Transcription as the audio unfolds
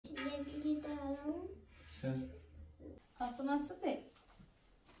خیر آسنا چطه؟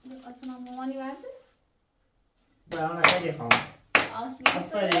 آسنا مامانی ورده؟ برای خیلی خواهم آسنا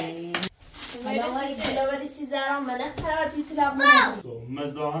آفرین ملوانی کلاوری سیزاران منخ قرار بیت لابنه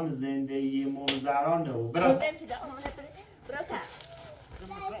مزاحم زندگی موزران رو براست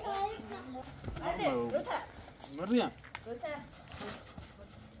مریم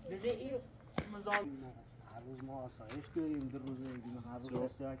هر روز ما آسایش داریم در روز دیگه هر روز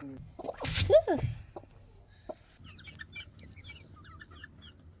سرسیاه کنیم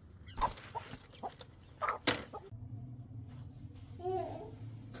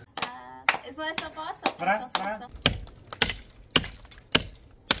Eso es pasta. براست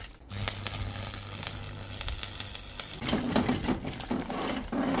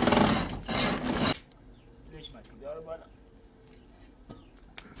ليش ما تبي ولا بالا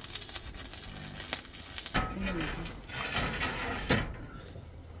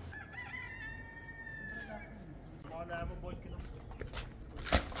مالا همه باید کنم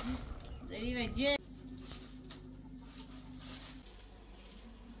داریم جه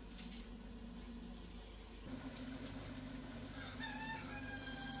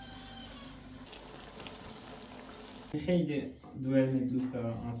خیلی دوئل دوست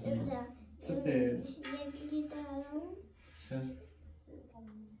دارم اصلا چطه؟ خیر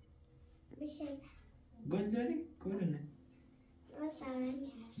گل داری؟ گل نه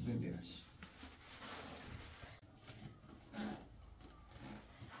ببیرش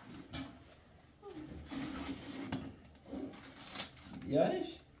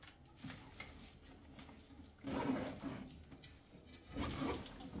یارش؟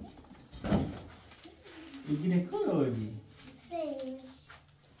 بگیره کن آوردی؟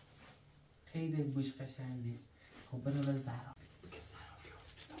 خیلی بوش قشنگی خب برو به زهرا بگه زهرا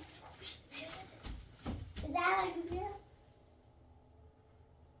بیا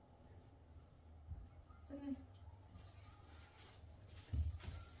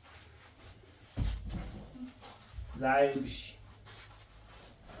زهرا بشی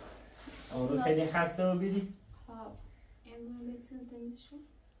آورو خیلی خسته و بیری؟ خب امروز بتونه تمیز شد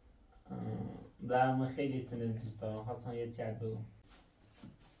درم خیلی تنه دوست دارم حسن یه تیاد بگو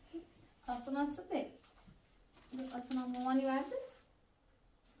آسنا چطه؟ آسنا مامانی ورده؟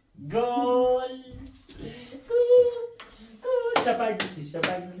 گل گل شپک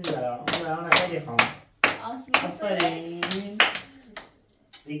دسی دارم اون خیلی خواهم آسنا آفرین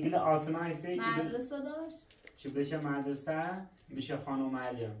دیگه آسنا هسته مدرسه داشت؟ چی بشه مدرسه بشه خانم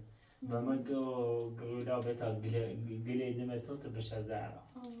علیم و ما گرولا بتا گلی دمه تو بشه زهرا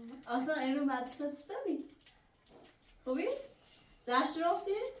آسنا امروز مدرسه چطه بی؟ خوبی؟ زشت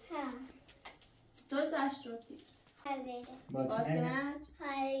رفتی؟ ها تو زشت رفتی؟ بادکنج؟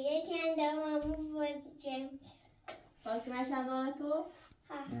 یکی انداممون بازجم بادکنج اندانه تو؟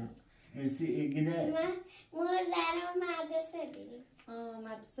 گله ما زرم مدرسه بریم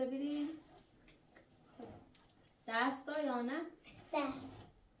مدرسه بریم؟ درس دا یا نه؟ دست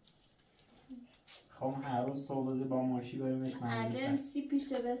خب هر روز صبح با ماشی بریمش علم مدرسه سی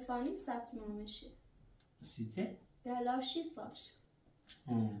پیش دبستانی ثبت نامشه سیته؟ یلا 6 سالش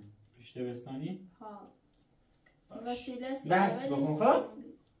پیش دبستانی؟ ها وسیله سی درس بخون خب؟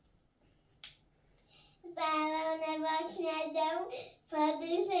 زرانه باک ندم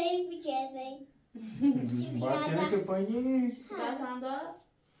فاده سایی بچسیم باید که پایینیش بطن دار؟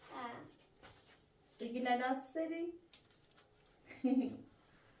 بگی لدات سری؟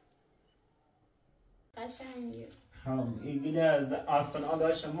 قشنگی هم ایگیله از آسنا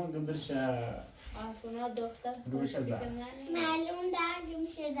داشتمون گبرش آسنا دختر گوش خوش زد. دیگه منی معلوم در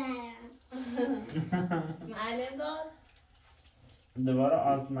گوشه زرم معلم دار؟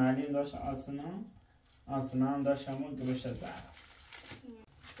 دوباره معلم داشت آسنا هم داشتمون گبرش زد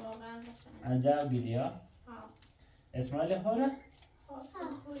واقعا قشنگ عجب گیری ها اسماعیل خوره؟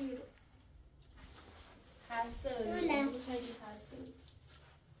 خوبی رو خسته رو دوله. خیلی خسته رو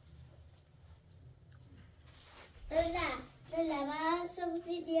دولا با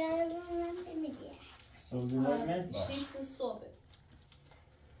سبزی دیارمون نمیدیم سوزی باید باش شیفت صبح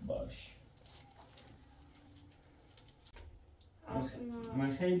باش آسنا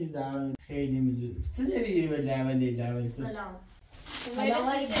من خیلی زبان خیلی میدونم چه داری به لولی سلام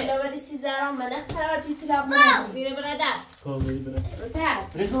ملوانی کلاوری سیزاران منخ قرار بیت لابنه زیر برادر کاملی برم روتر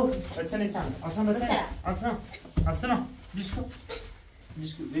رجو بتنی تن اصلا بتنی اصلا بیشکو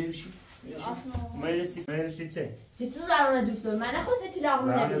بیشی آسنا مرسی چه سی زرانه دوست دارم منخ خواست تی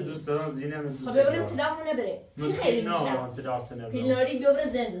لابنه زن بری دوست دارم زینم دوست خب ببریم تی لابنه بره چی خیلی میشه پیلناری بیابره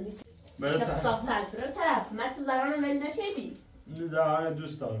زندونی برسه صافتر برو طرف من تو زرانه ملی نشیدی زهرا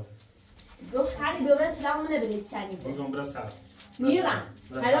دوست دارم گفت خیلی بیابره تی لابنه بره چنی بود بگم برسه میرم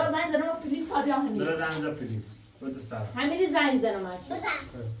حالا زنگ زنم پلیس تا بیام همین برو زنگ زن پلیس برو سارا همین زنگ زنم بچه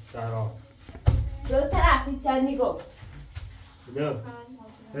سارا برو طرف هیچ چند نگو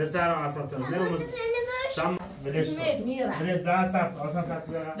برو سارا آسانتون نرو سام بلش میرم بلش در سب آسان سب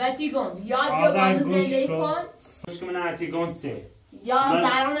بیارم و تیگون یاد بیا با هم زندگی کن گوش کن من تیگون چه یا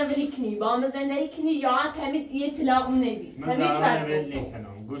زهرا ولی کنی با هم زندگی کنی یا تمیز یه طلاق ندی من زهرا ولی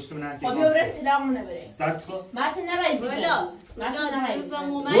کنم گوش کن من خب تیگون بیا چه طلاق نبره سب کن مات نرای بلا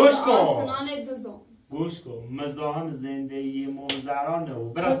گوش کن. آسنان دوزم گوش کن مزاحم زندگی مزران نبو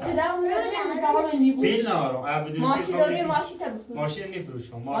برو سب طلاق نبره زهرا نیبوش بیل نارو عبدالله ماشین داری ماشین تبکن ماشین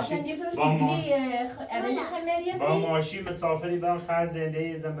نفروشم ماشین ماشین دیفروش با دیگری اوش خمیریم با ماشین مسافری برم خرج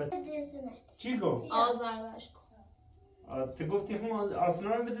زندگی زنبت چی گفت؟ آزارش کن تو گفتی خون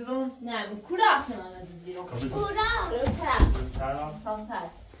آسنان بتیزم؟ نه کورا اصلا ندیزیرو کورا برو طرف سلام صافت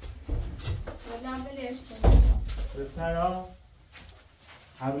ولی بلش کن سلام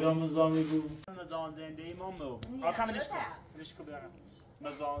حبیام مزامی گو مزان زندگی ما مو آسان بلش کن بلش کن بیارم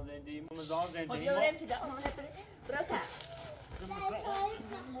مزان زندگی ما مزان زندگی ما بریم که دارم برو طرف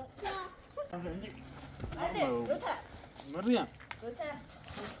زندگی برو طرف مریم برو طرف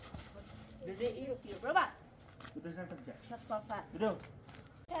بده ایرو کیو برو بعد بدش نکن جا چه صافت بدو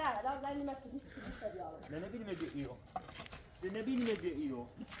طرف دار زنی مسئولی بیارم نه نبینیم ادیو ایرو نه نبینیم ادیو ایرو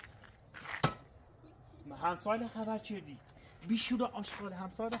همسایل خبر چردی بیشور آشغال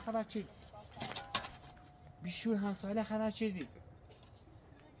همسایل خبر چردی بیشور همسایل خبر چردی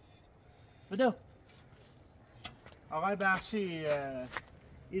بدو آقای بخشی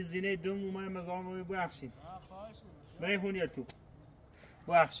این زینه دوم اومد مزاحم رو بخشی برای هونیل تو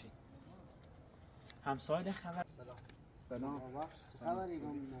بخشی همسایل خبر سلام چه خبری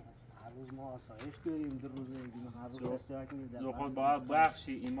هر روز ما آسایش داریم دو روزه دیگه هر روز سرسیاک میزنیم زخود باید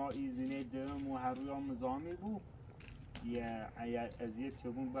بخشی ایما این زینه دوم و هر روی هم مزاحمی بود یه ازیت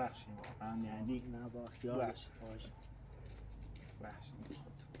یبون بخشی هم یعنی نه با اختیار بخش. بخشی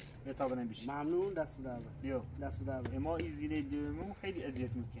یه تا برم بیشی ممنون دست در بیو دست در اما این زینه دوم خیلی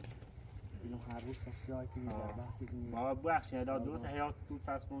اذیت میکنه اینو هر روز سرسیاک میزنیم بحثی کنیم باید بخشی ادا دوست حیات تو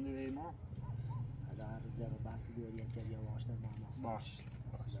چسبونده به ما هر روز جر بحثی داری یک یا واشتر باش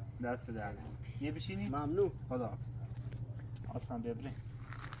دست در یه بشینی ممنون خدا حافظ اصلا ببره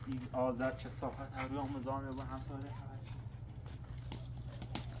این آزاد چه صافت هر روی آموزانه با همسایه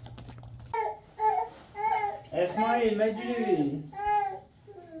اسماعیل مجری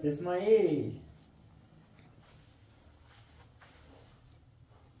اسماعیل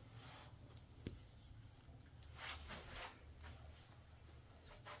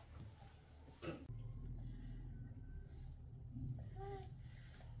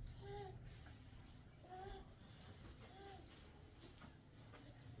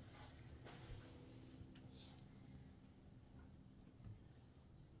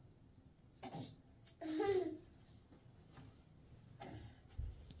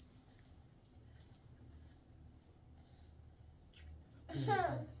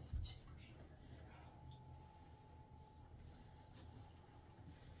فرار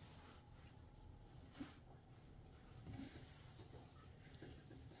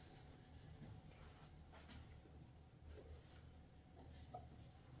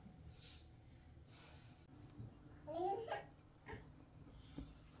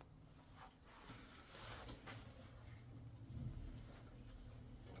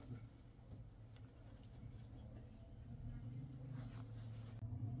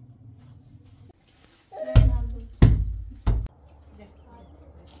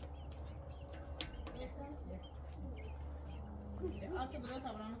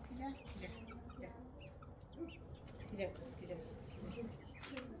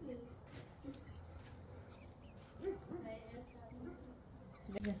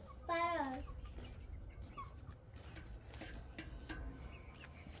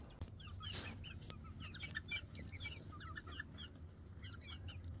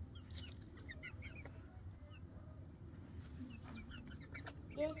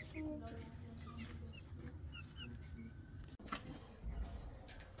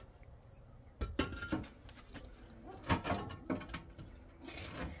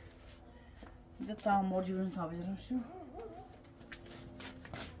تا مرجون تا بزنم شو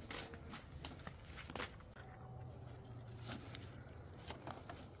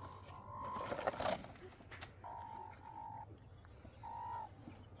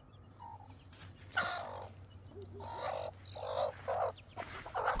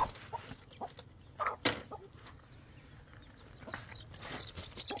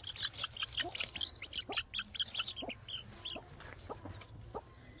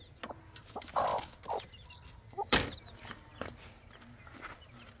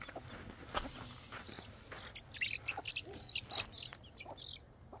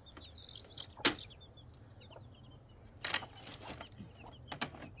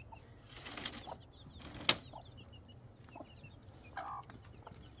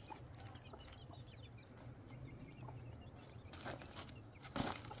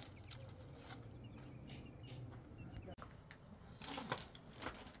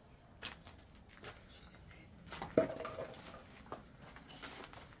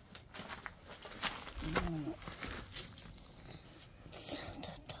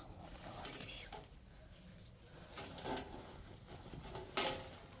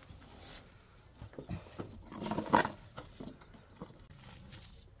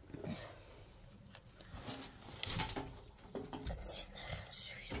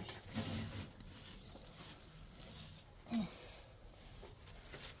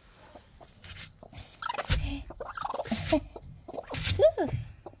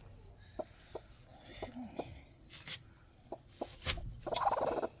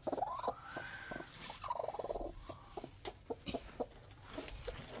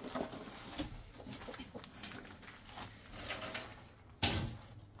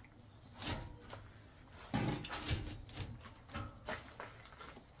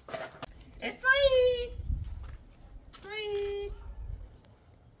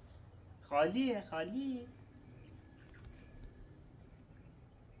خالیه خالی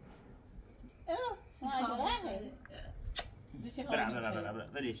برا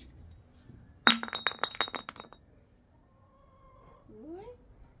بریش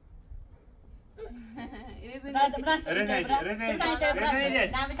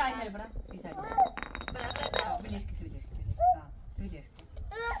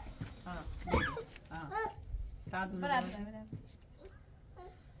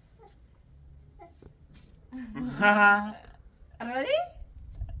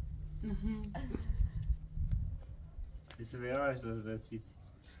Isso veio hoje das receitas.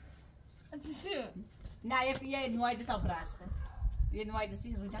 نه یه نوعی تا براسخه یه نوعی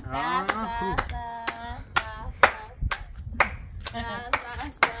دستی رو جان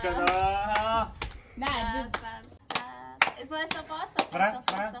شدا نه Eso es sopas. برقص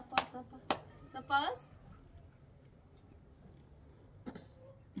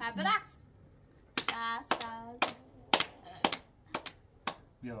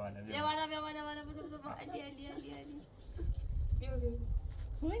بیا بالا بیا بالا علی بیا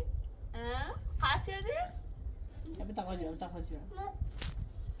خوی؟ خرج شدی؟ بتاخذ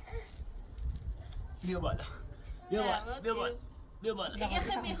بیا بالا بیا بالا اگه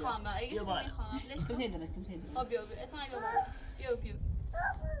خیلی میخوام ليش كم سيدنا كم سيدنا بیا اسمعي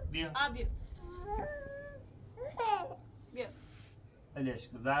بیا علیش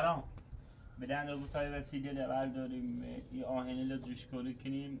زهرا بدن رو بوتای وسیله لبر داریم یه آهنی رو جوش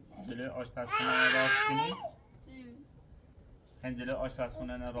کنیم جلوی آشپزخونه راست کنیم هنجلوی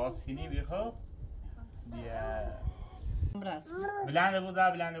آشپزخونه راست کنیم بیا براس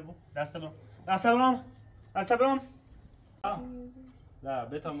بلنده بو دست برام لا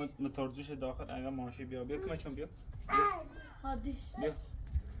بتا مترجوش داخل اگه ماشی بیا که چون بیا هادیش بیا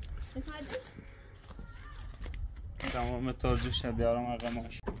اسمعي ديش تمام مترجوش بیارم اگه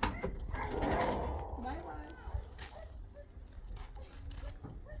ماشی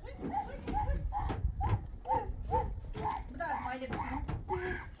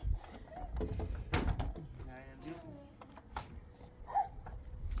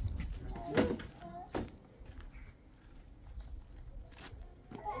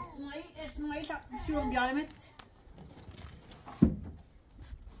اسمعي شو بيعلمت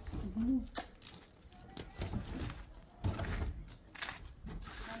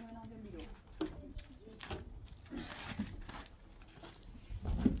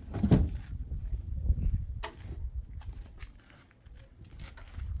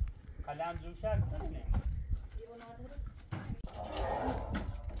قلم جوشر کنه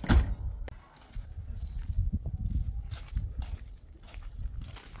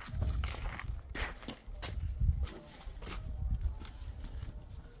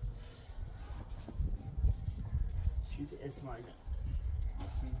اسماعیل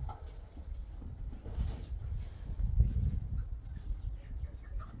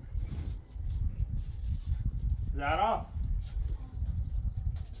زهرا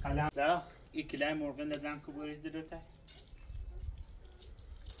قلم زهرا این کلای مرغ نزن که بریش دلوته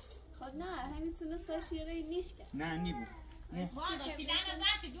خود نه همیتونه ساشیره نیش کرد نه نی بود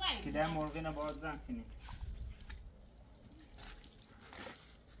کلای مرغ نباید زن کنی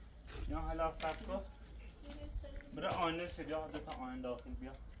یا حالا سب کن برای آینه شجاع دوتا آین داخل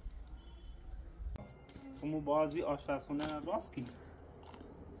بیا همون بازی آشپزخونه راست کنی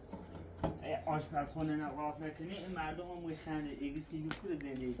آشپزخونه راست نکنی این مردم هم میخنده ایگیس که یوکور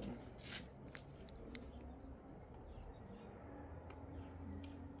زندگی کنی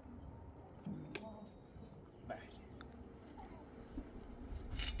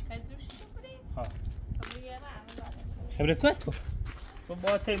خیلی شو بری ها خبریه خبره کت کو تو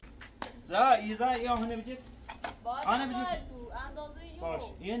باته زا ایزا یا هنه بجید آنه بجید بود اندازه یو باش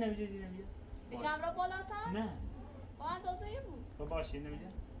یه نمیجید یه نمیجید بجم را بالاتر نه با اندازه یه بود تو باش یه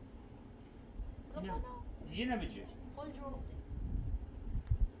نمیجید را بالا یه نمیجید خود جو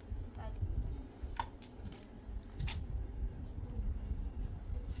رفته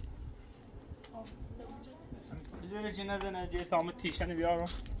بذاره جنازه نجیه تامت تیشنی بیارم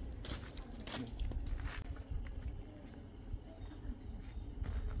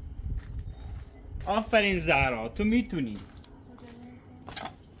آفرین زهرا تو میتونی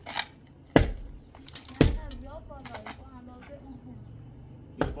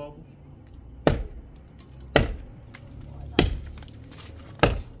یه بابو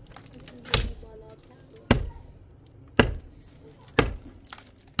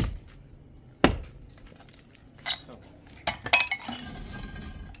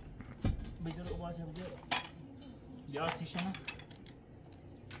بذاره باشه بیار تیشنه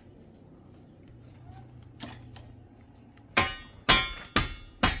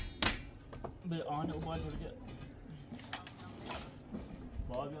به آن او باید بگه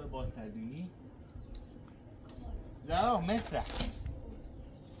با سردونی زهرا متره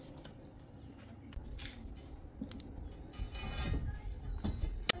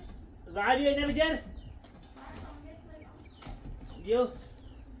زهرا بیا اینه بجر بیا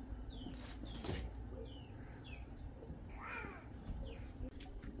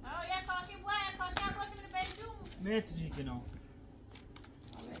متر جی کنو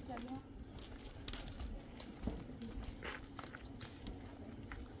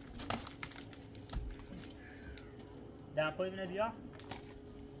دمپایی بینه بیا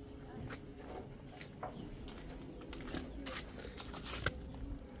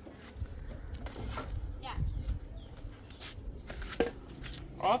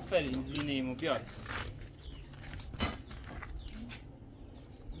آفرین زینه ایمو بیار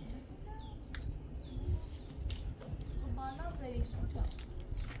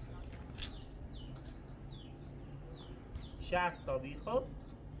شست تا بی خب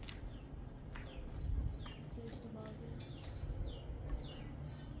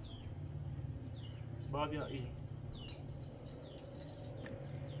با بیا ای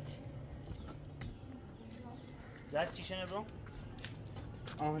زد چیشنه برو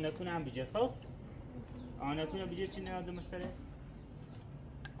آهنکونه هم بجر خب آهنکونه بجر چی نیاده مسئله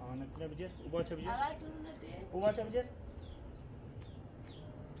آهنکونه بجر او باچه بجر او باچه بجر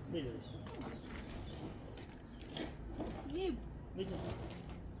بجرش بجر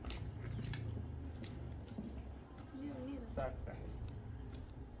ساک ساک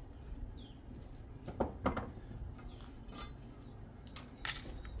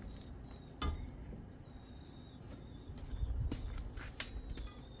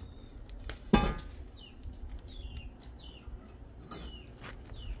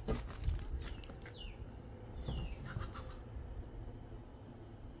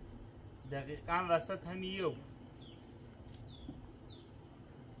دقیقاً وسط همیو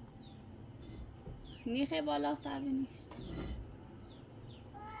نیخه بالا تابی نیست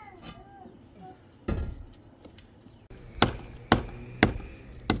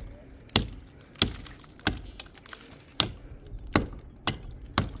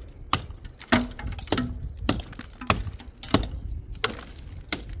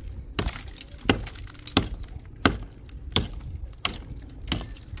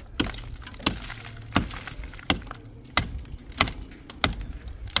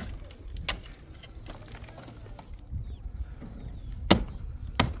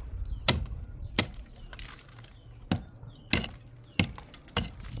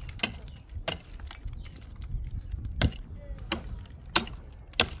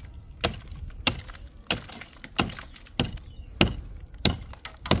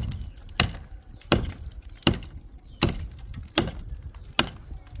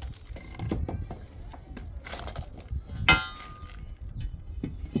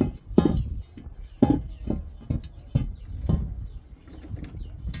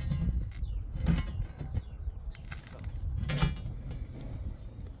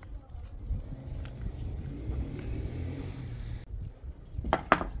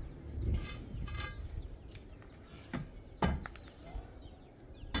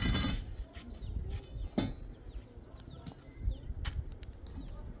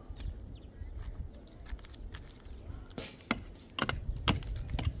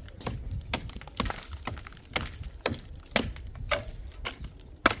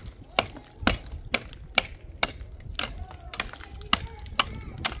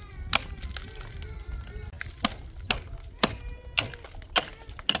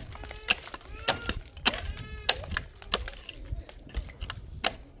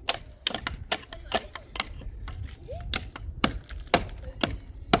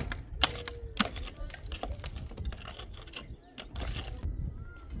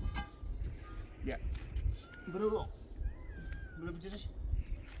برو بجرش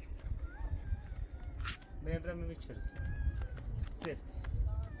برم میچره سفت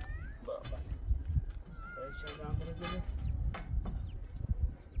بابا چه هم بره زده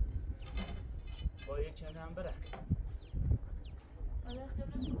با یه چه هم بره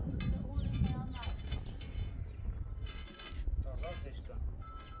راستش کن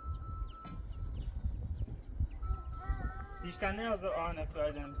هیچ کنه از آن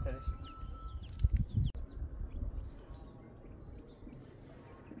کردن بسرش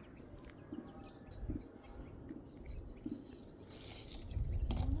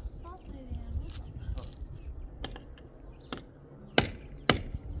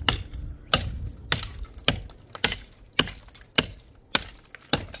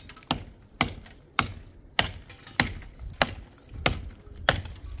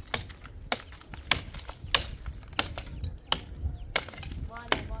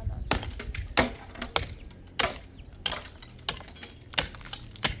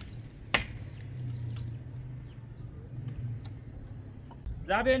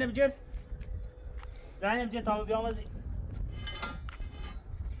زهر بیا اینو بجر زهر اینو بجر تا بیام از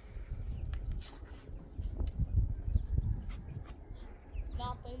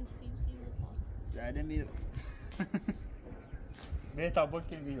زهره میره به تا بود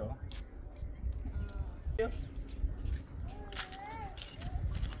که بیرو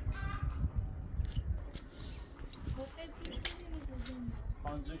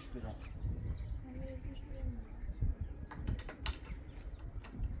خانزوش بیرون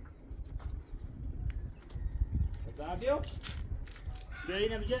زهر بیا بیا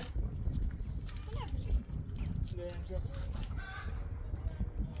اینو بجر بیا اینو بجر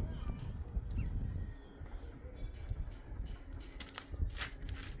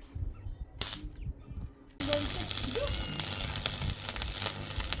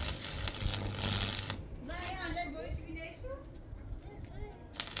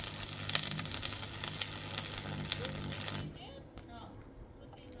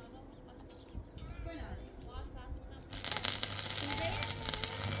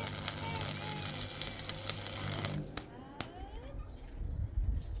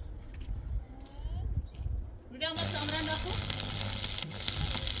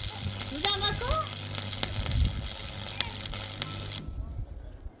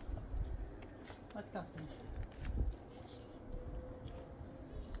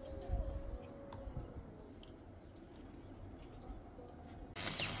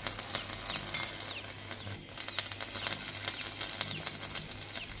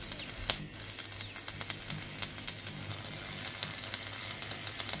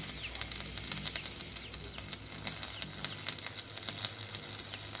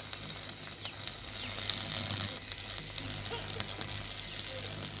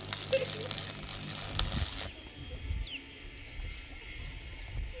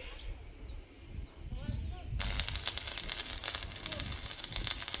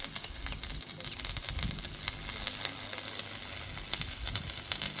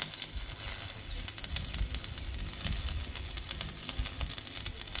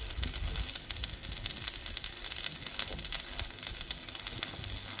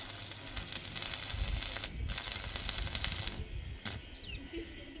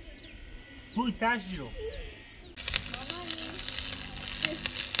Uy, taş giro.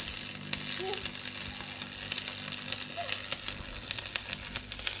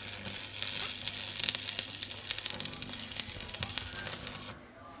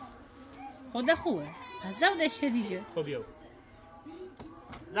 خدا خوبه از زودش دیگه خب بیا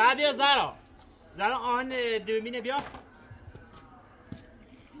زهر بیا زهرا زهرا آهن دومینه بیا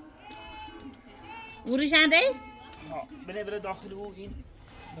او رو شنده ای؟ بره داخل او این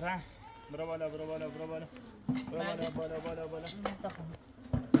بره بالا برو بالا برو بالا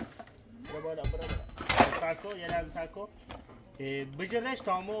سرکو یه لحظه سرکو بجرش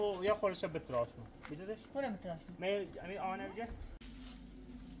تامو یا خورش بتراش کن بجرش خورم بتراش من همین آهنه بجر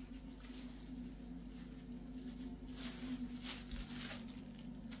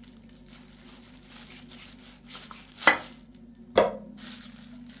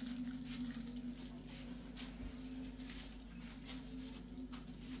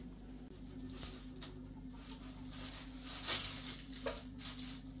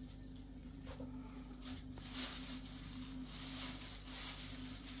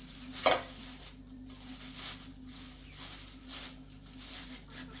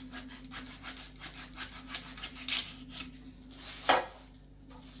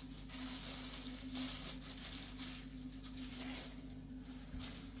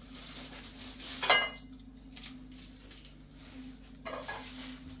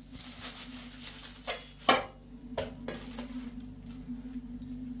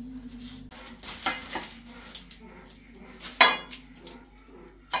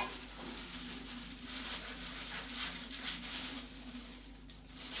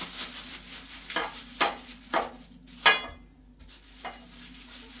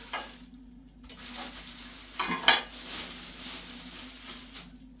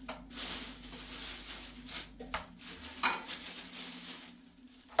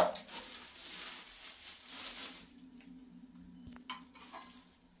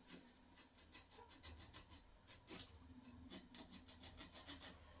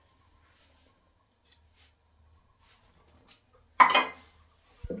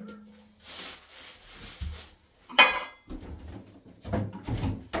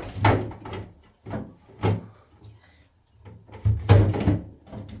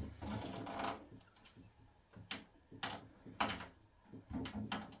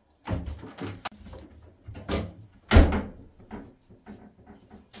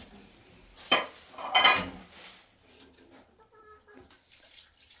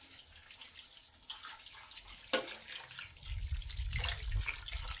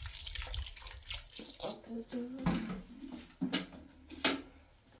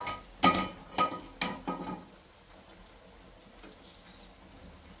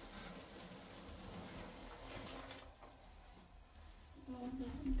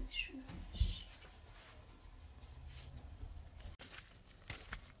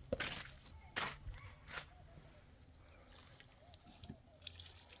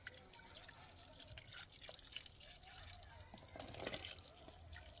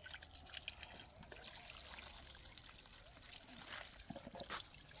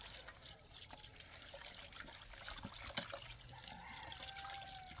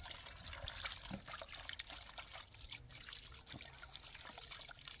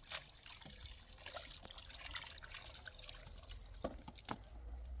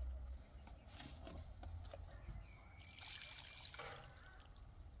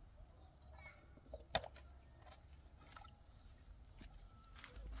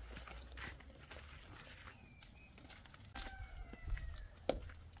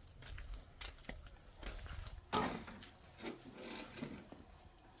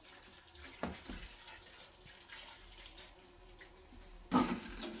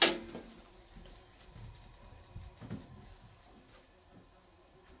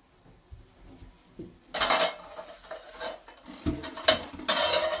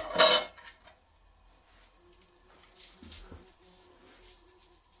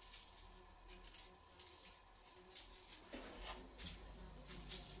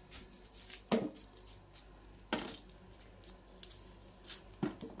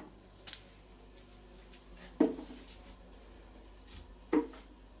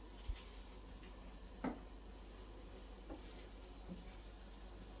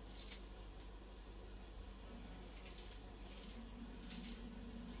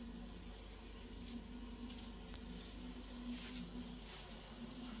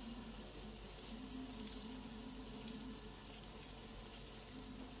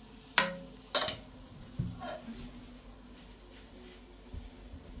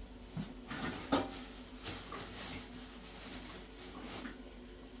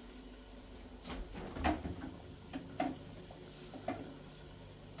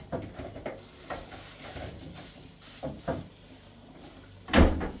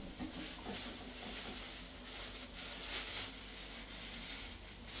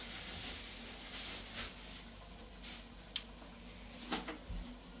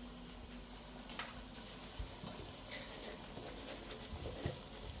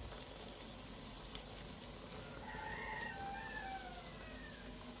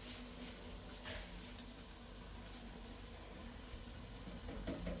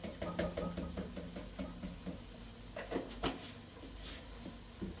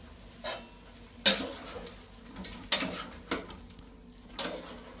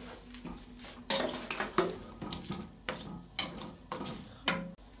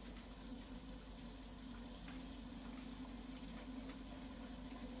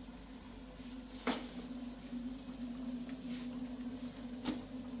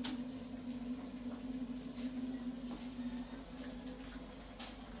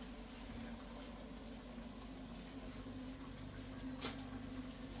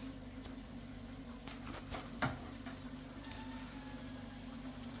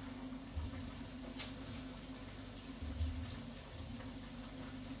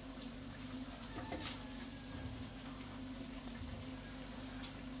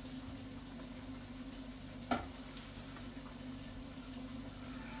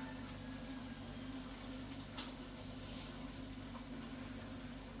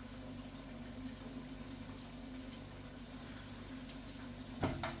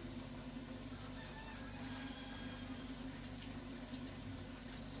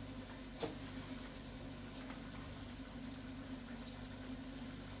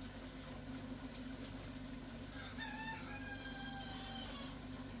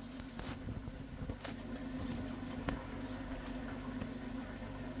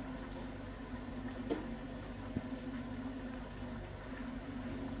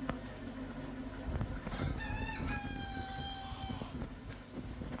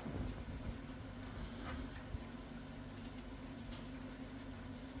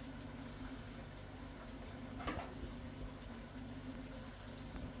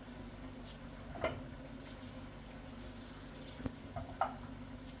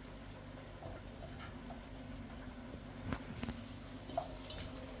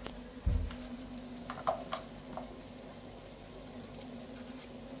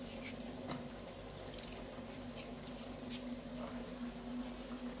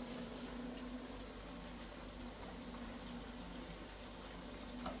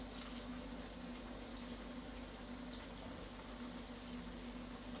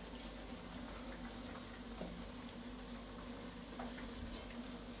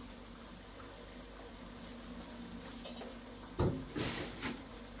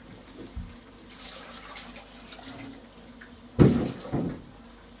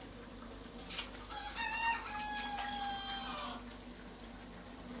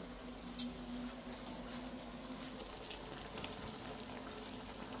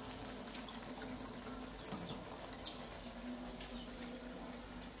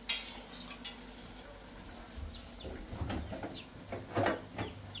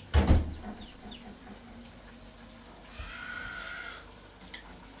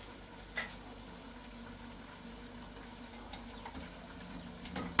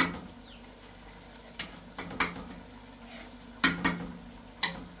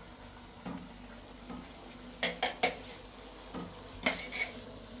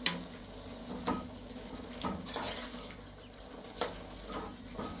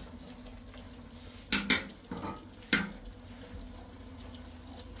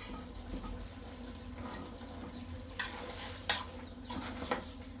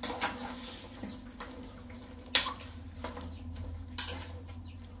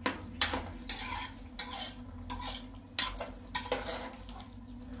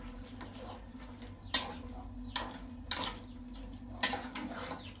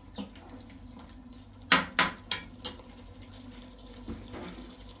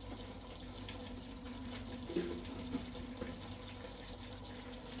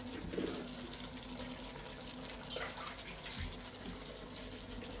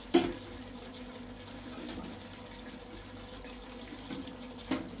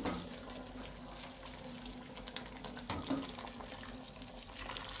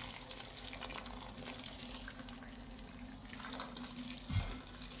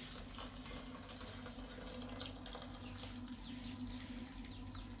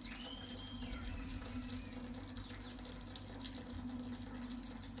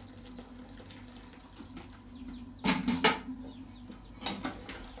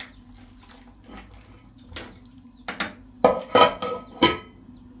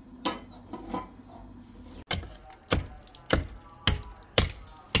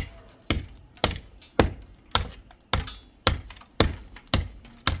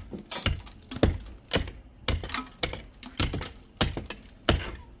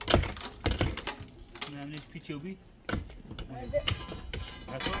چوبی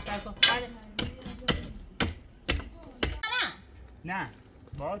اصلا نه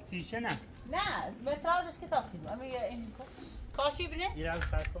با تیشه نه نه به ترازش که تاسیب اما این کاشی بینه یه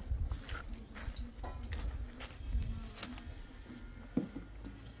رازه سر کن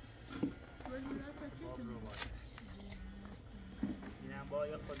اینم با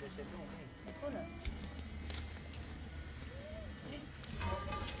یا خودشه دوم نیست کنه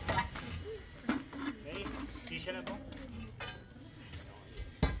بری تیشه نکن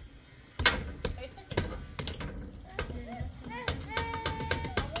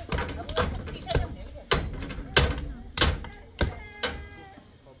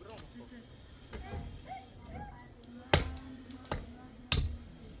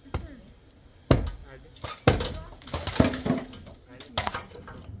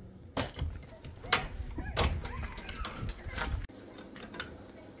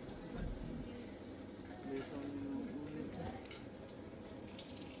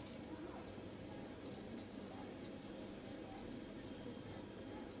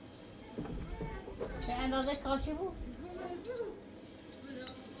به اندازه کاشی بود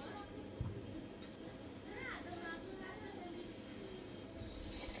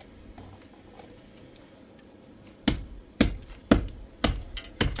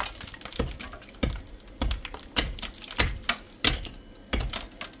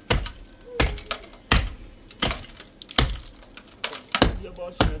یا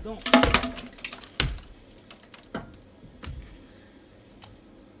باش ندون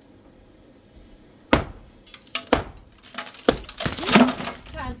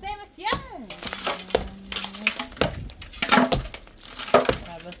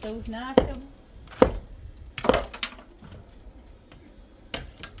البته بود نشته بود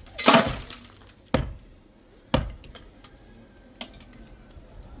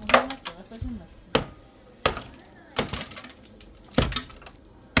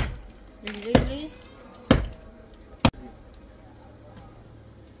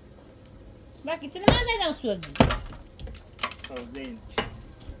بaki تنه ما زیدم سوال بود خب زین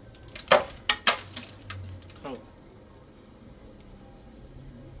خب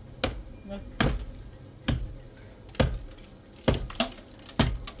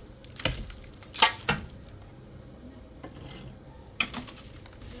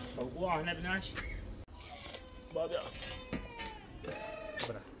او آهنه بناش بابا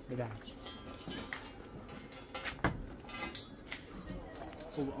برا بدانش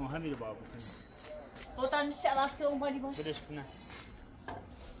خوب آهنه میره بابا خودتان چه عوض که اومدی باش بدش کنه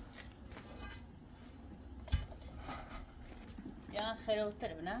یا خیلی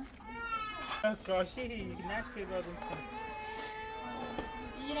اوتر بنا کاشی نش که بادم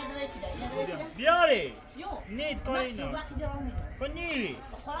اینه دوشی ده اینه دوشی ده بیاری یو نیت کاری اینا باقی جواب میده خب نیری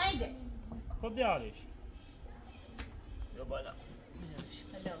خرایده خب بیارش یا بالا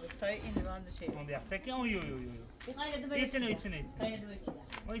هلا تای این باند شی اون بیا سکی اون یو خیلی دو ایتنو خیلی دوشی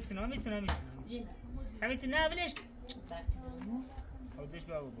ده ایتنو میتونم جین همیتون نه بلش باقی خب دش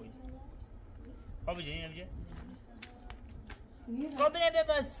بابا بوی خب بجا این بجا خب بله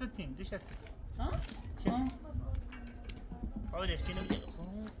ببا ستیم دش هست ها چس خب دش کنم بجا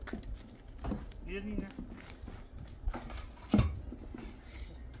خب بیرنی نه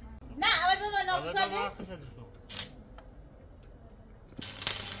نه اول بابا اول بابا ناخشاله آخش از شو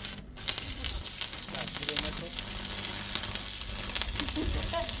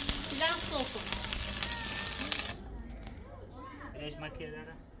Plan soku. ليش ما كده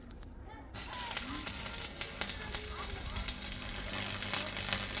انا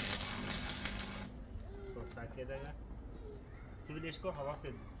توسع كده انا سيب ليش كو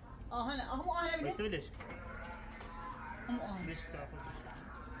حواصل هم ahne بس bile. سيب ليش هم ahne. ليش تاخذ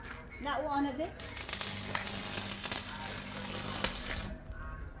لا o ahne de.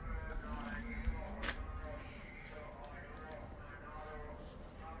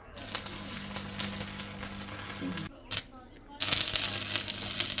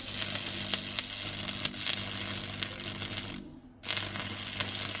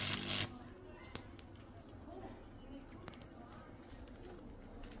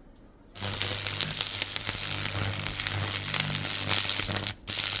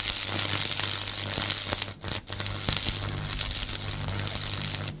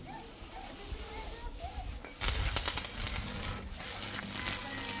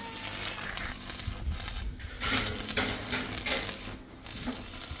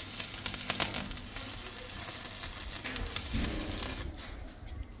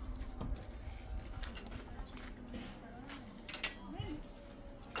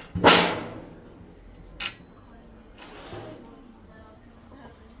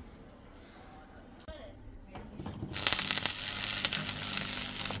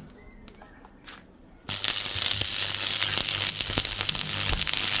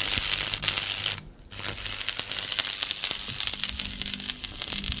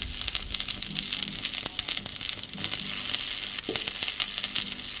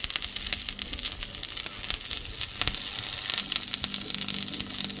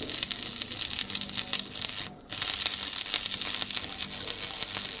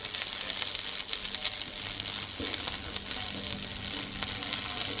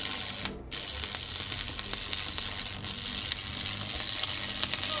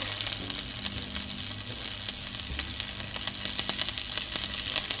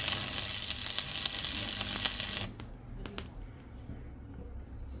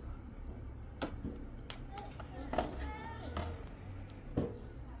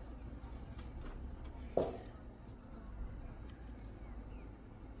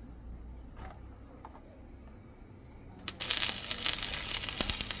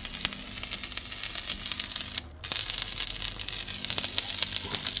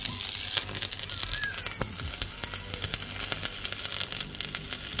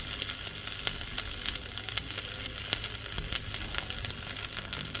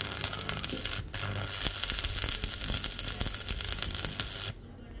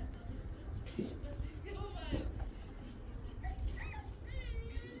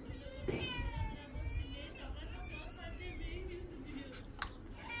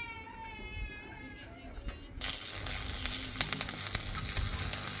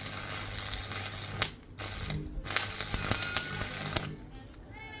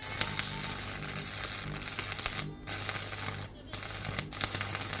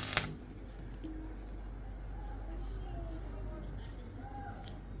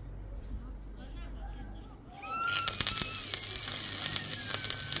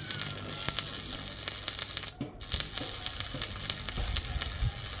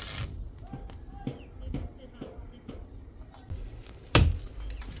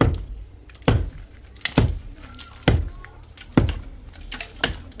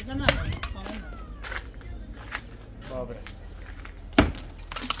 بابره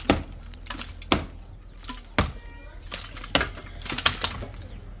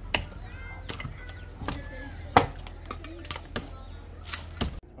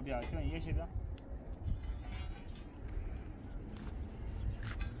خب بیا تو یه شده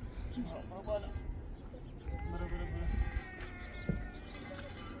برو بالا برو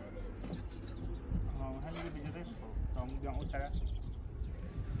همین رو بجدش تا بیام اون طرف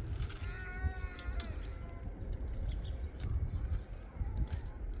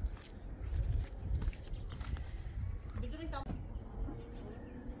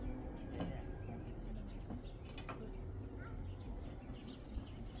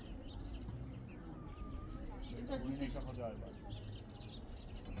اینش خدا البته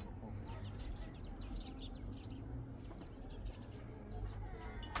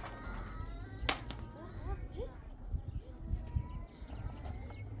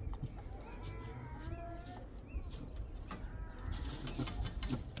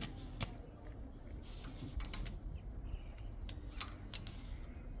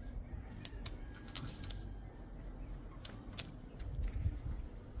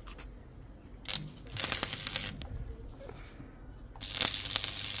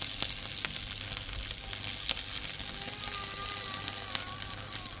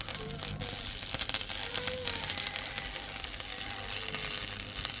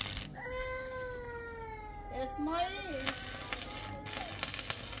اسماعیل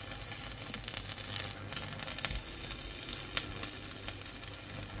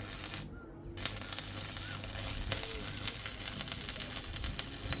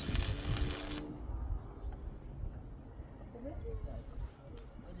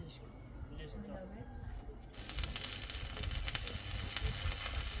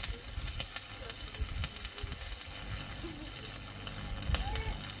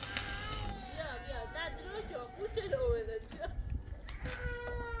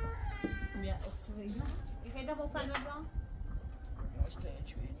بیا اصفهی این خیلی با پناه با یواش تا این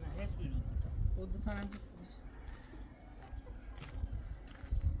چوی نه هست بیرون خود تا هم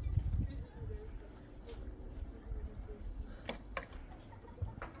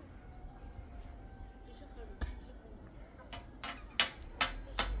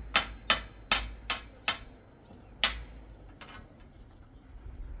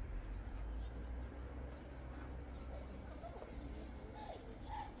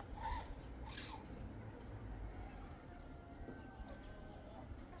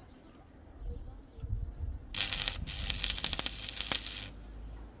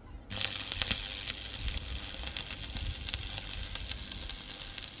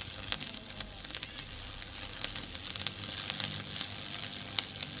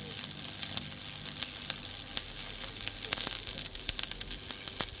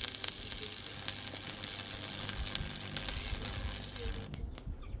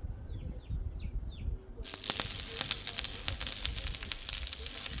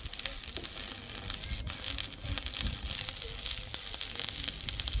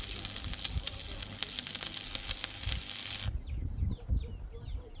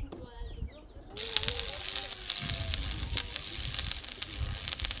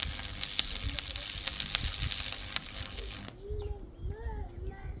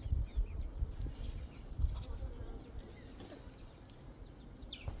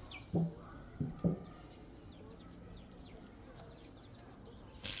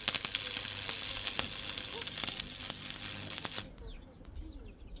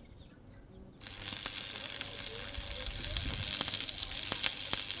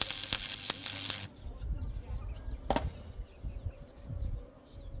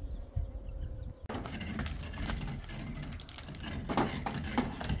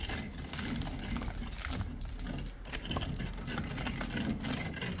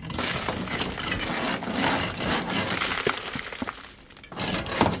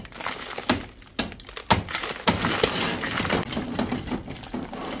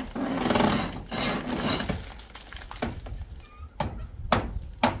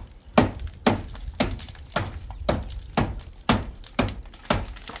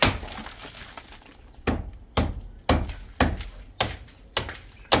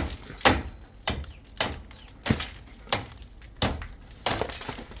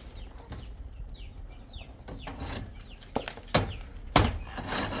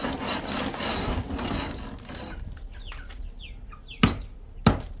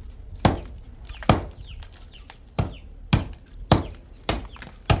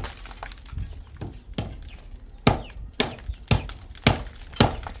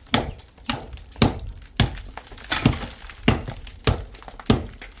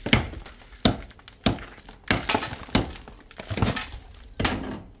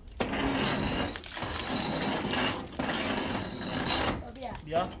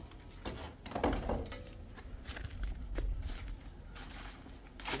بیا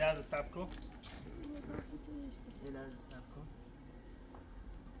لحظه صبر کن یه لحظه صبر کن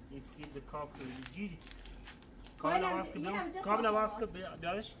این سیب کاب خیلی جیری کاب لباس کن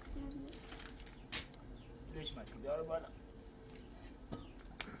بیارش لیش مکن بیاره بالا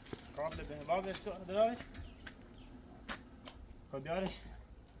کاب لبه بازش کن درارش خب بیارش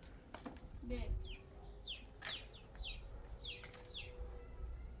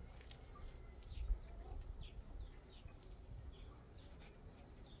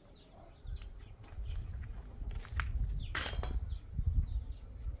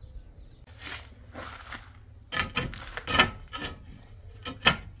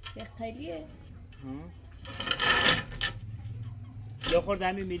خیلیه یا خورد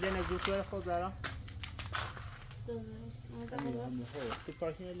همین میله نزدیک تو خود دارم تو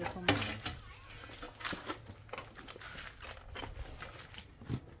پاشین لکم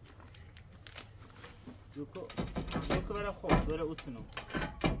زوکو برای خود برای اوتنو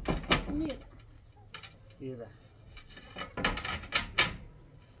میره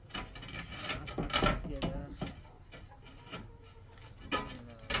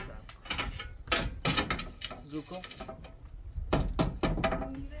زوکو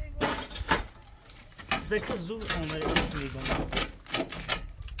زکو زو عمر اسم میگم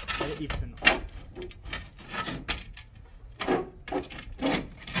برای ایتنو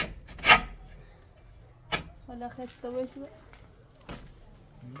حالا خسته باشی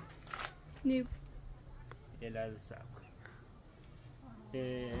نیب یه لحظه صبر کن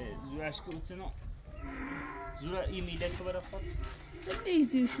زو عشق ایتنو زو ایمیله که برای خود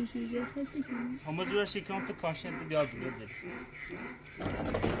خیلی شوشوده خیلی کنی همه زور شکلان تو کاشن تو بیاد زد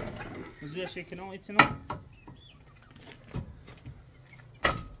زور شکلان ایتنو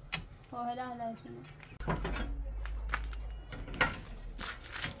حالا شما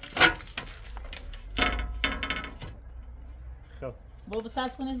خب با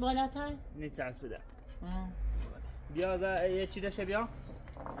بچسب کنید بالاتر نیت چسب بده بیا یه چی دشه بیا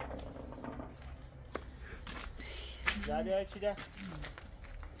زده چی ده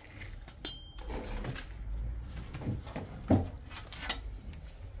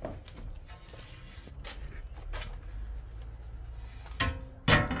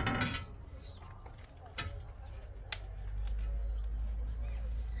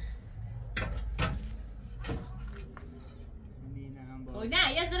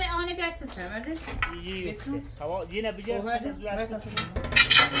نه یه ذره آهنه بیاد ستر برده هوا یه نبیجه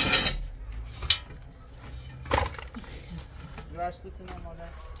زواج بتونم مادر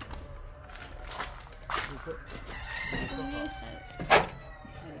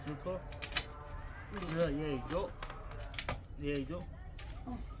زوکو یه دو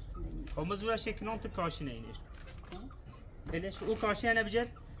همه زورا شکنان تو کاشی نینش بلش او کاشی هنه بجر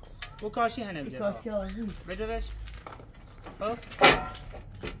او کاشی هنه بجر کاشی آزی بجرش خب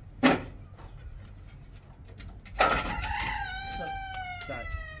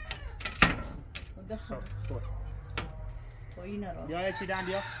خب خب اینه راست بیا چی دم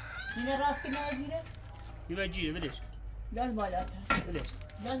بیا اینه راست که نجیره بیا جیره بلش بیاز بالاتر بلش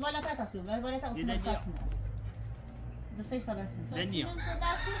بیاز بالاتر تصویر بیاز بالاتر اصلا تصویر دسته ایسا بستیم دنیا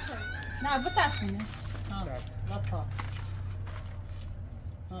نه بتصویرش با پا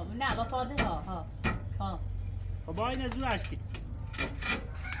نه با پاده ها خب با این زور عشقی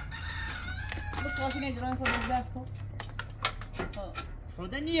بس کاشی نجران خود دست کن خب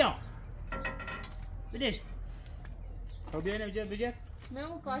دنیا بلش خب بیا اینه بجر من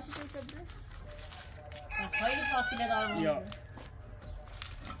اون کاشی تو کبرش خیلی فاصله دارم یا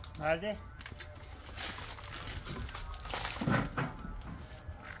مرده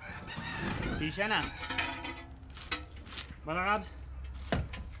پیشه نه بالا قبل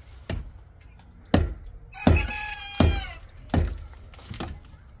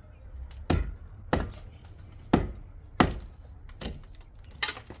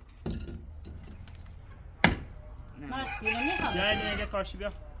بیا اینه کاشی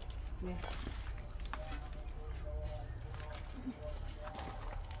بیا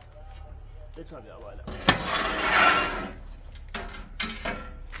بتا بیا بالا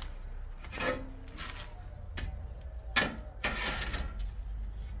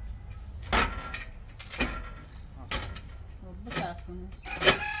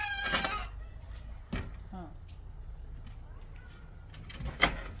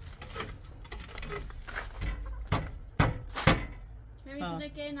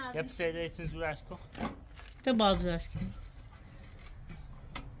یه پسیده ایتون زورش کن تو بازوش کن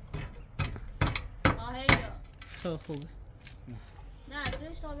آهه تو خوبه نه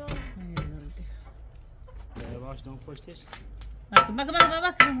دوش تا بیا یه باش دون پشتش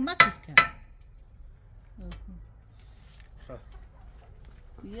ما کشکه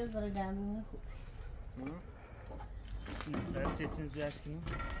یه ذره دمونه خوب دارت چیتین زیاش کنیم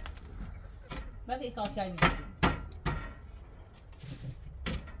بگه ای کاشایی میکنیم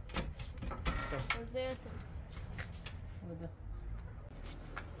زیت بوده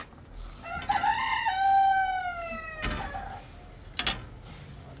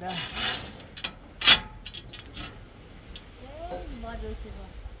ده ما دوستی با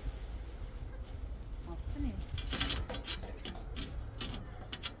مقصنی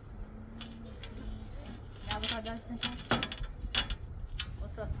یا بتا دارستن کن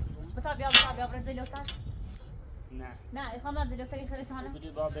استاسی بون بتا بیا برن زیلوتر نه ایخوام از زیلوتری خیرش حالا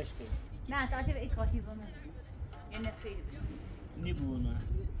بودی با بشکه نه تاشی به ای کاشی بمن یه نصفه ایدی نی بونه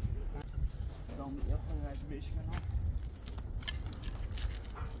دام یه خونه راجع بهش کنم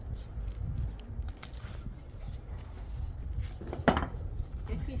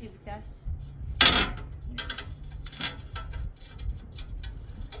یکی بچش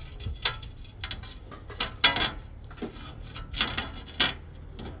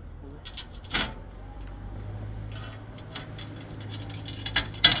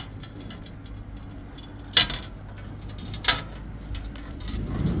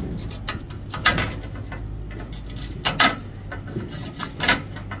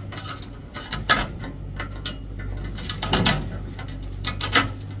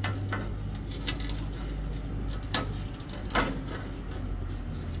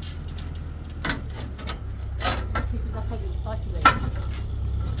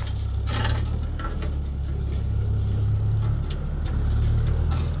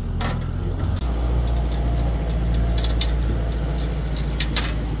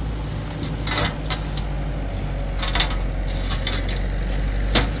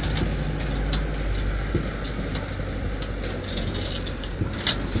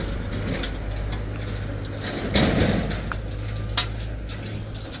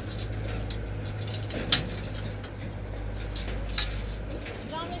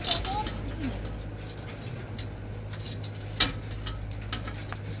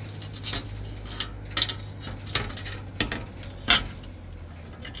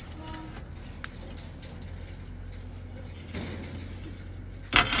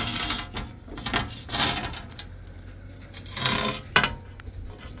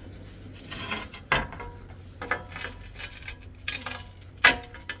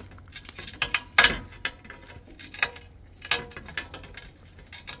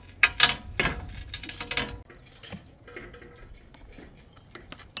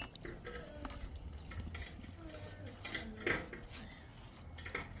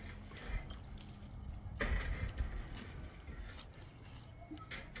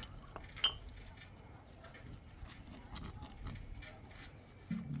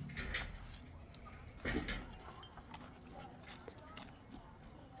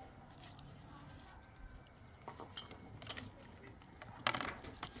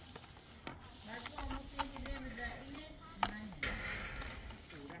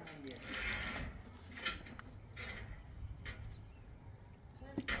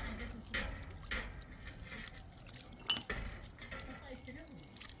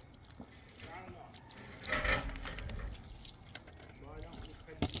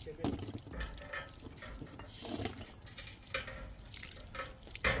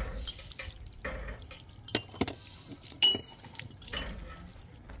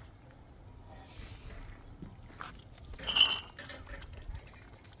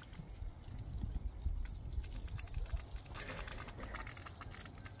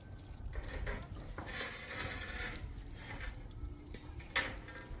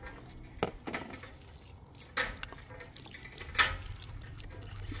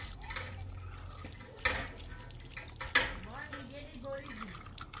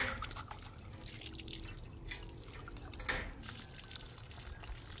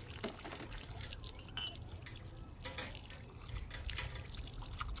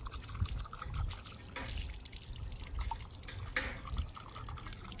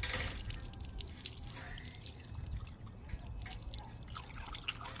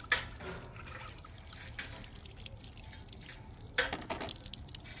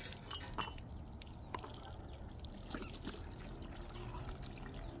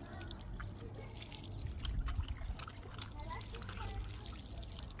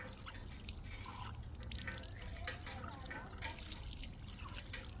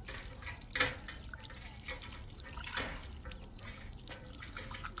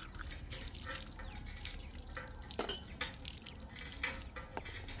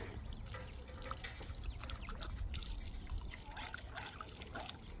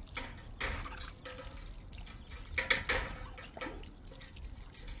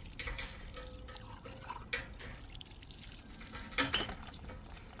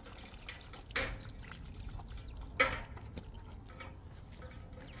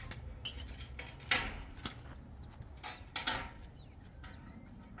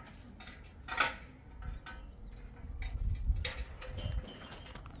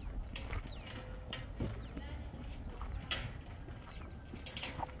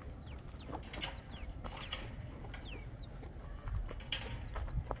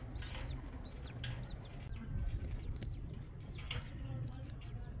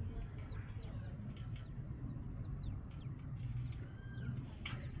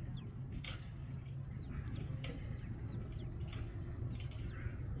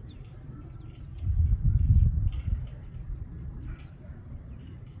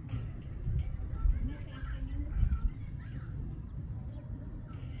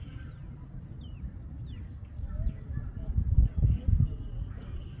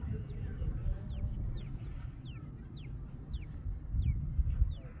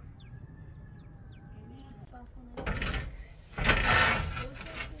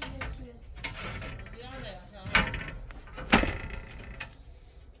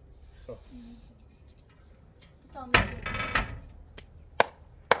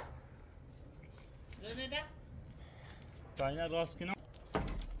حالا راست کنم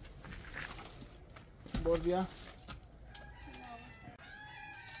بار بیا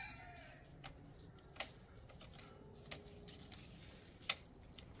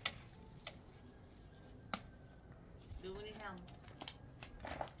دوونی هم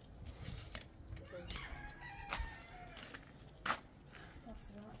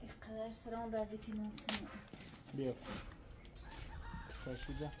قدر سرام بعدی که نمتنه بیا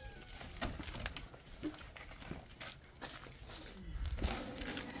کاشیده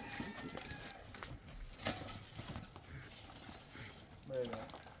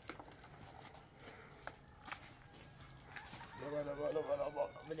بالا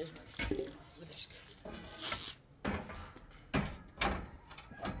بدش کن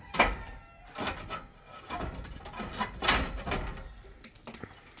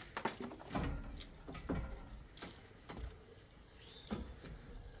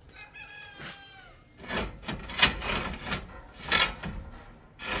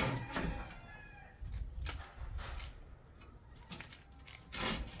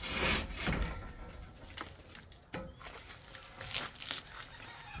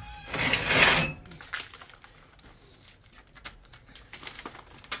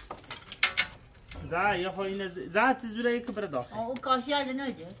زها يا اخوي زها تزوله يكبر داخل او کاشی از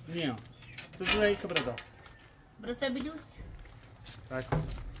نوجه نيا تزوله يكبر داخل برسه بجوز راكو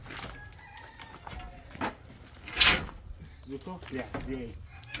زوتو لا زي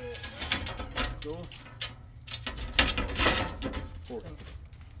تو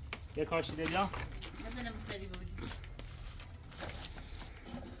يا كاشي دليا نزنه مستدی بودی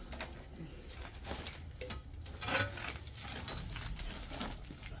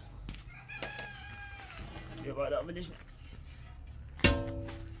يا بالا بدش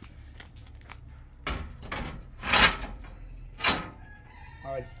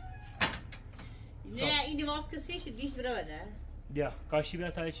هاي نه اینی واس کسی شد بیش بره بده بیا کاشی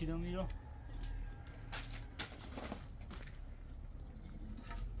بیا تا چی دو میرو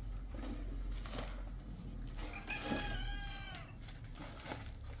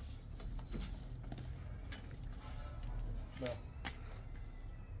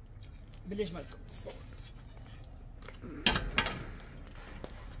بلش مالكم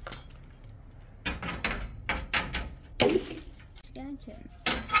یعنی چه؟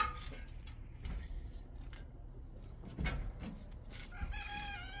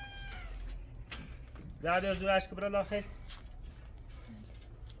 زاد زورش كبر الله خير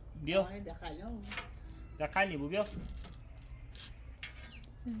بيو دخلون دقني بو بيو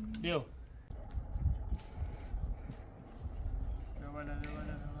بيو لا ولا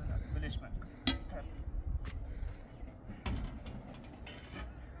بلش معك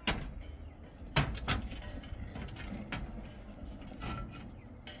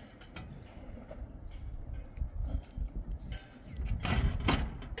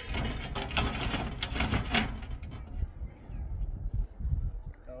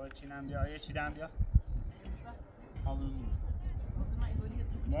چی نم بیا یه چی دم بیا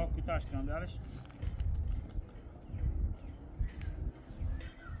ما کوتاش کنم بیارش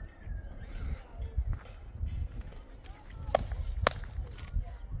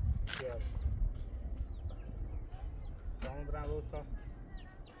بیارش دامو برم رو تا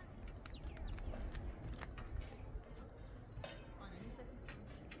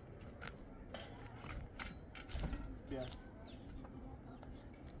بیار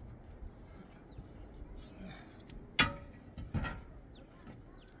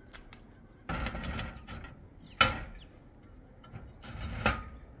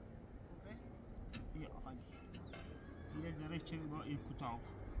یه ذره چه با این کوتاه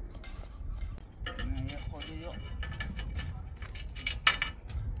نه خودی یا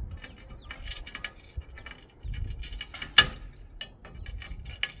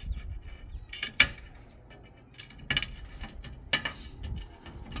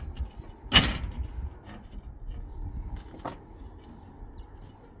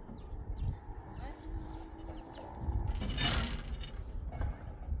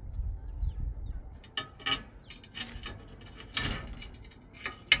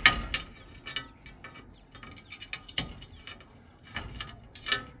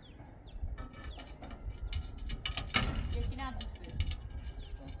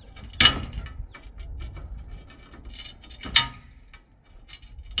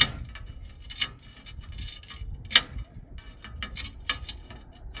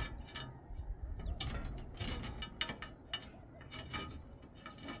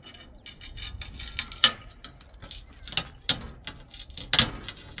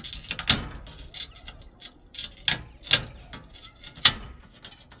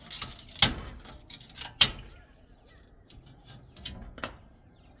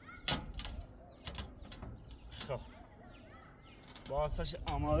واسش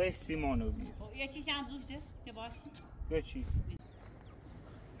آماده سیمانو بید یه چیز هم دوش ده که باشی بچی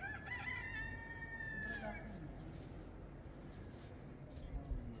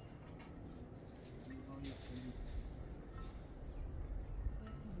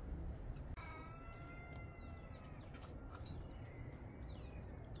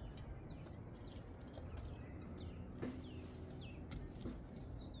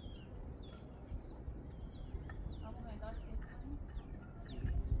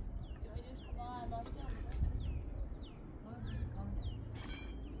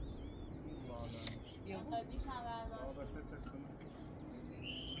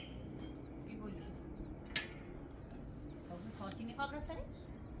Ini kau berasa ni?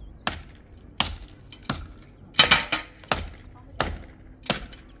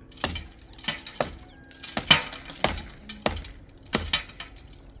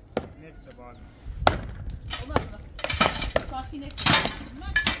 نصف بعد Omar, kau sini.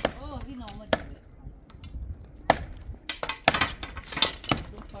 Oh, ini nomad.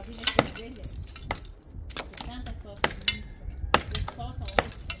 Kau sini sendiri. Tanta kau sini. Kau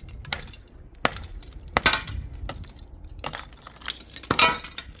tahu.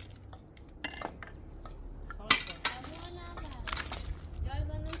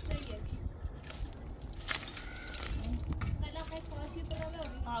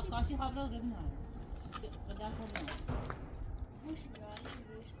 کاشی خبر رو ببینم بدر کنم گوش می‌کنم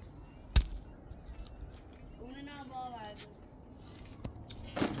گوش اون نه باور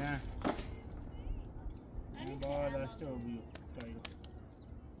نه با داشته و بیو تایید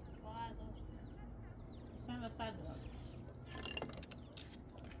باور داشته سن و سر دارم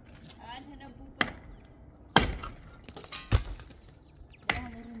الان هنه بوب با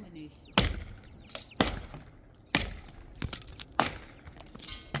هم رو منیش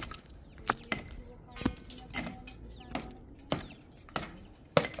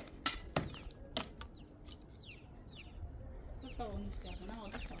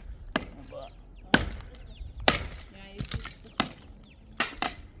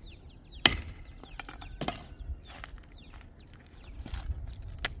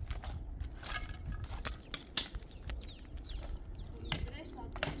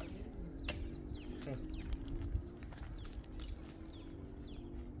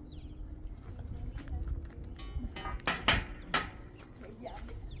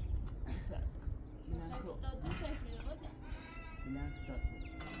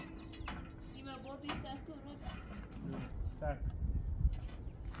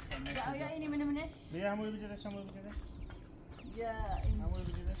یا اینی منش بیا همون بجدش همون بجدش یا این همون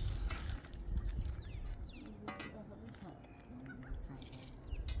بجدش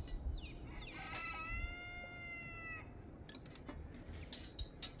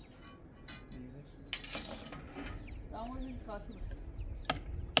همون کاشی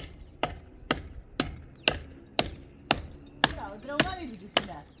درو نمی بیدوش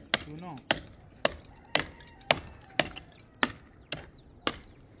دست شونو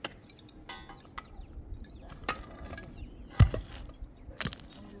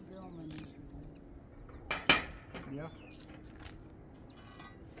بیا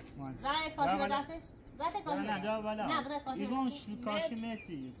زای کاشی به دستش زای کاشی نه جا بالا نه بذار کاشی ایگون کاشی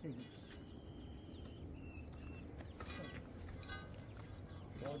متری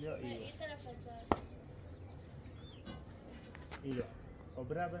بیا ایو این طرف ایو خب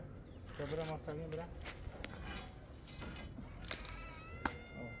برا برا مستقیم برا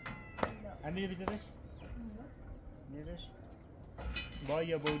امیر بیدرش میرش با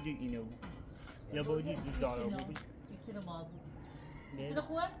یا بودی اینو یا بودی زود داره بود ایچه رو ما بود ایچه ایچه رو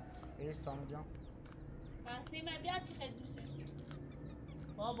خوبه؟ ایش تانو جان بسی من بیاد که خیلی دوست داشتم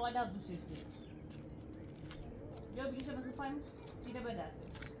با باید از دوشش بید یا بیشه مثل پایم دیده به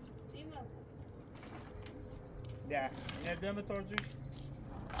دستش سیما ده اینه دم تارزوش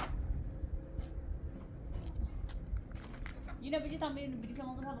اینه بگی تا بگی که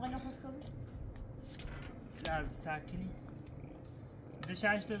منظور هم بغایی نخوش کنی لحظه ساکنی ده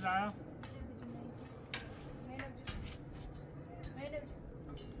ششت زهرا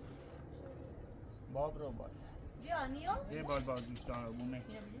باب رو باز بیا نیو یه بار باز دوش داره بومه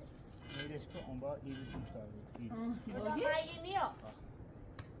اینه بگی میرش که اون با ایرش دوش داره بیا خیلی نیو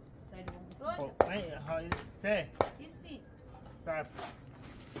خب نه های سه ایسی سب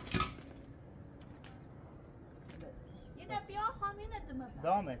اینه بیا همینه دمه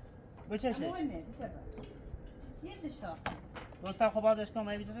دامت بچشش مهمه بسه یه دشتا دوستا خب بازش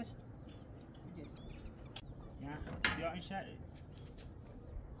کن بیدرش بجیست نه یا این شهر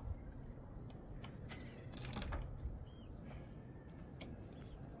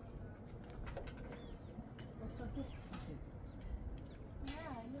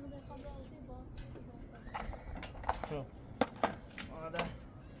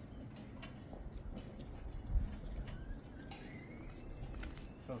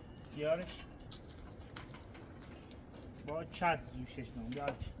بیارش با چت زوشش نمون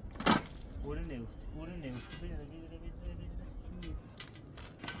بیارش گوره نوشت بیاره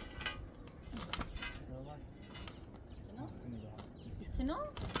شنو؟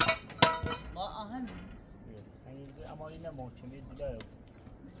 ما اهم اما این محکمی دیگه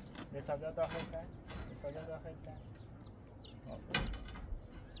بتابیا داخل کرد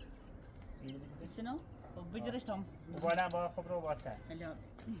شنو؟ بجرش تامس وبالا با خب رو باتر هلا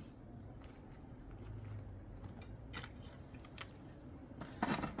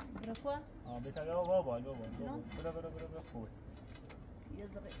بركوا بتابیا بابا برو خود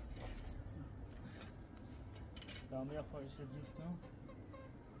يزرق دامه خودش زیش کنم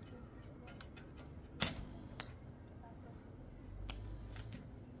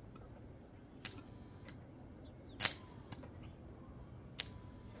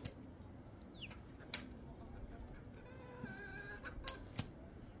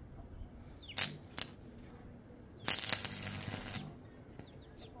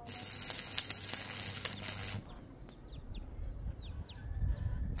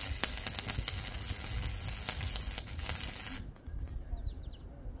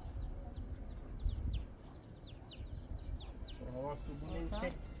تو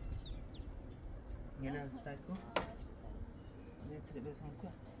بونه یه لحظه سر کن یه بزن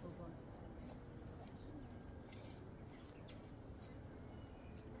کن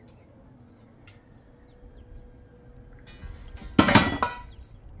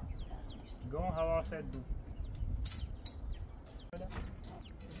گم حواست دو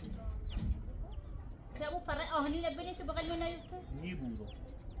تابو برا آهنی لبني شو بغل منا يفته نی بودو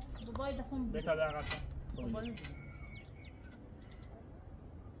باباي دخون بتا دقیقا باباي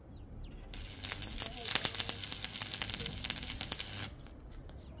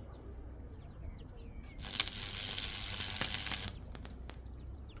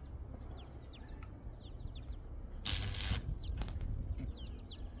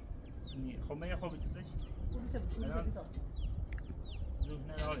خب من یه خواب بتوزش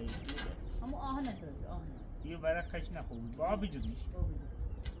زود نداره همو آهن ندرز آهن یه ورقش نخوب با بجوریش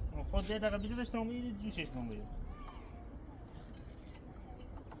خود یه دقیقه بجورش تا میرید جوشش نمیره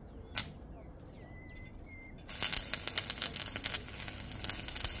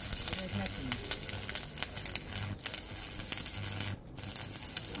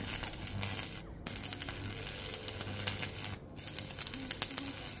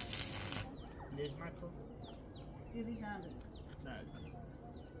ليش معكم؟ يريج عندك ساق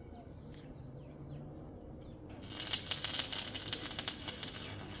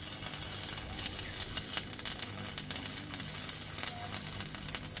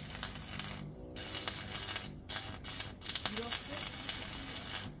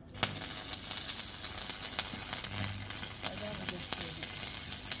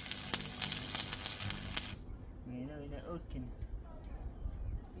اوكي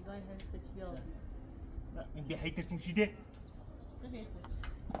يقاين هنسج بيض لا انت حيتك مش ده ليش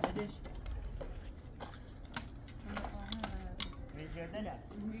ليش لا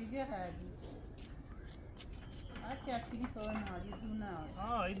بيجي هادي هاتي أكيد فوانا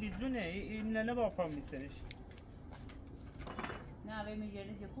يزونا يبي زونه إن نبغى فهم بيسنش نا بيجي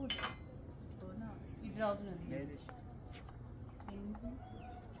مجال جبور فوانا يدرازنا ليش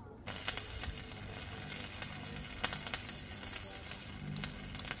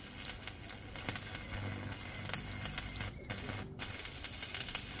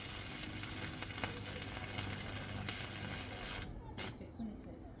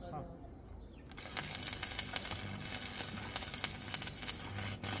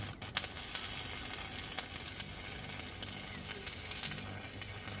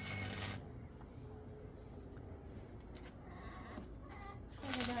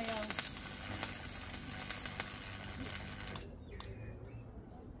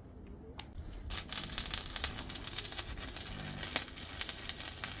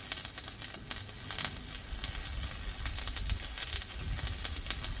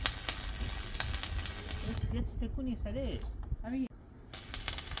تكوني خليه أمي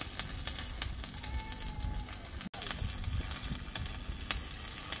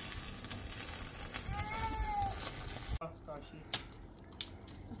كاشي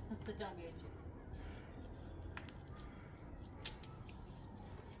تجان بيجي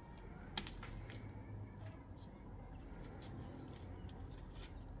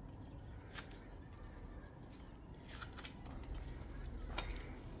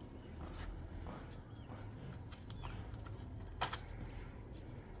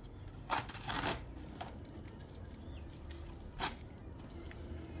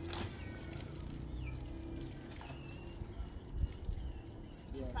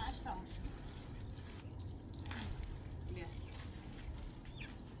اشتامش بیا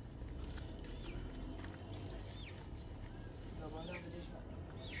بالا بدش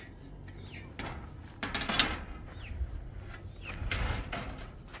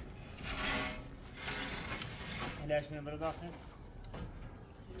ليش من برا داخل؟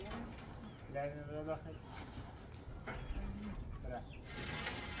 ليش من برا داخل؟ برا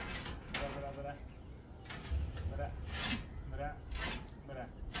برا برا برا برا برا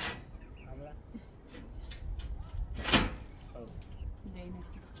برا دينك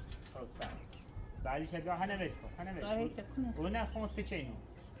خلاص تعال بعدش هرجع هنبتكم وهنا خمس تشينو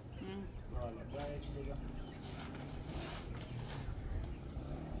والله باي شيء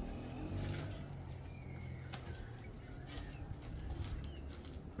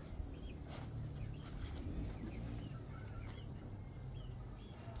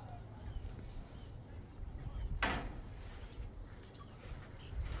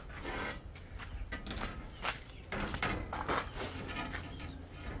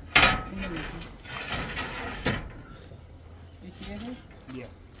بیا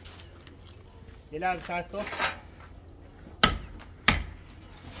یه لحظه صبر کن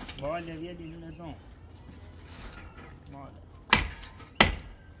بالا بیا دینو ندام مال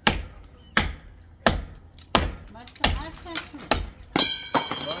ما تعرفش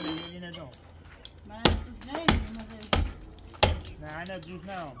بالا بیا دینو ندام ما توش نمیدونم نه انا بجوش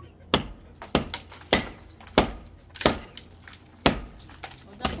نام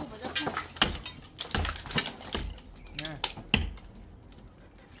وده خوبه نه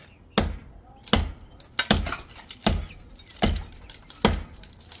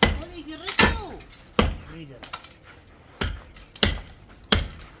يجرسوا میده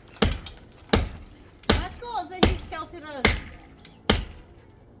ما تكون زي هيش كاوسي راس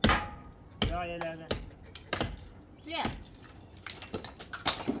يا لحظه بيا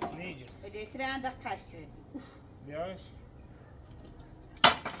میجه بدي ترى عندك قشر بیاش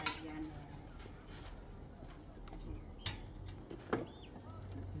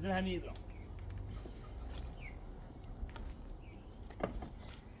زين هم يبرم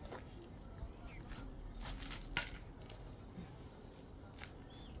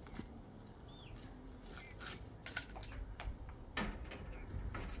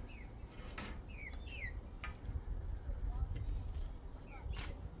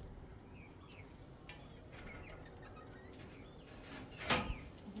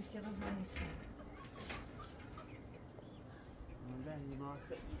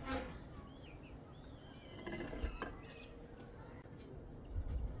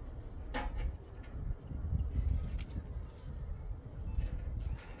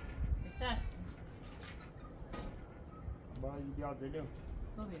باید بیاد جلو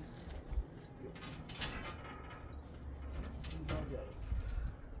ببین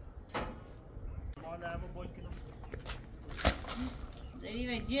مال همه باید کنم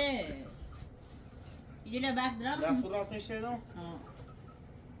داری وجه یه لباس درام لفت راستش شدم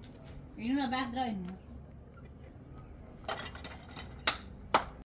اینو لباس درام